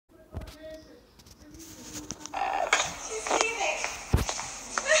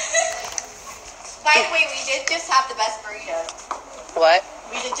just have the best burritos. What?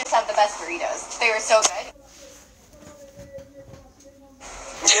 We did just have the best burritos. They were so good.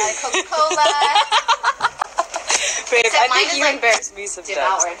 And Coca-Cola. Babe, Except I mine think is, you like, embarrass me sometimes.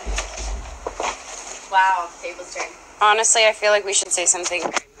 devoured. Wow, table's turn. Honestly, I feel like we should say something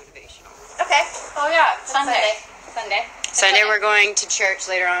motivational. Okay. Oh yeah, Sunday. Sunday we're going to church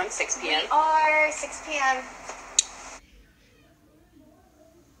later on, 6 p.m. We are 6 p.m.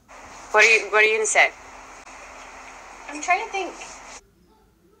 What are you gonna say? I'm trying to think.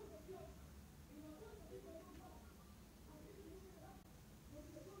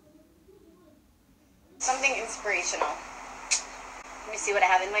 Something inspirational. Let me see what I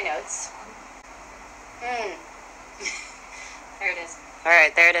have in my notes. There it is. All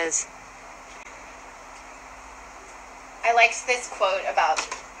right, there it is. I liked this quote about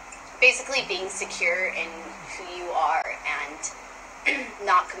basically being secure in who you are and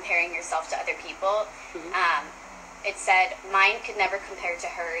not comparing yourself to other people. Mm-hmm. It said, mine could never compare to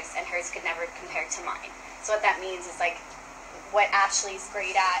hers, and hers could never compare to mine. So what that means is, like, what Ashley's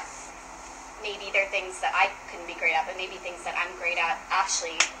great at, maybe there are things that I couldn't be great at, but maybe things that I'm great at,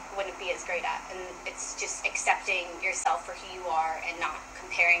 Ashley wouldn't be as great at. And it's just accepting yourself for who you are and not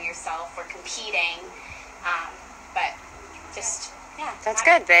comparing yourself or competing. But just, yeah. That's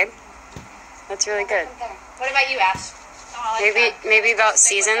good, babe. That's really good. What about you, Ash? Oh, I like Maybe about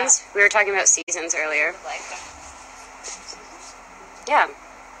seasons. We were talking about seasons earlier. Yeah.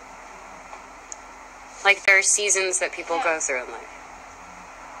 Like, there are seasons that people go through in life.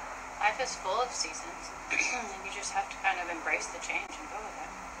 Life is full of seasons, and you just have to kind of embrace the change and go with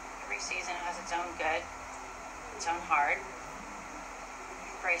it. Every season has its own good, its own hard.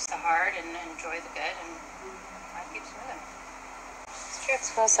 Embrace the hard and enjoy the good, and life keeps moving. It's true.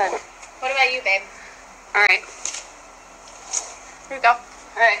 It's well said. What about you, babe? All right. Here we go.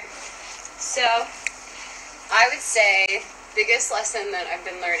 All right. So, I would say biggest lesson that I've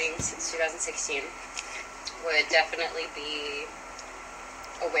been learning since 2016 would definitely be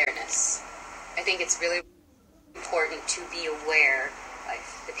awareness. I think it's really important to be aware of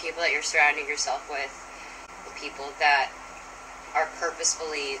the people that you're surrounding yourself with, the people that are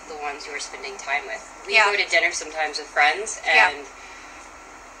purposefully the ones you are spending time with. We go to dinner sometimes with friends, and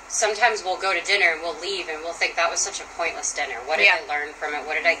sometimes we'll go to dinner and we'll leave and we'll think that was such a pointless dinner. What did I learn from it?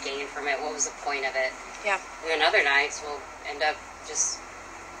 What did I gain from it? What was the point of it? Yeah. And then other nights we'll end up just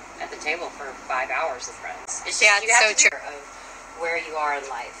at the table for 5 hours with friends. It's just, you have to be aware of where you are in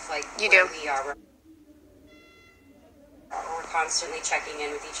life. Like, we are. We're constantly checking in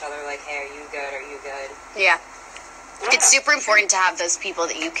with each other, like, hey, are you good? Are you good? Yeah. It's super important to have those people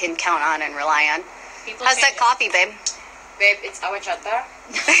that you can count on and rely on. How's that coffee, babe? Babe, it's agua-chata.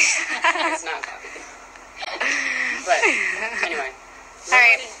 It's not coffee. But, anyway. All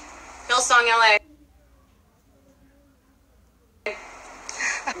right. Hillsong, LA.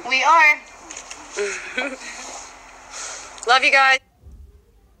 We are. Love you guys.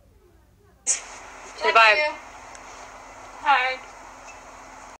 Love Bye. you.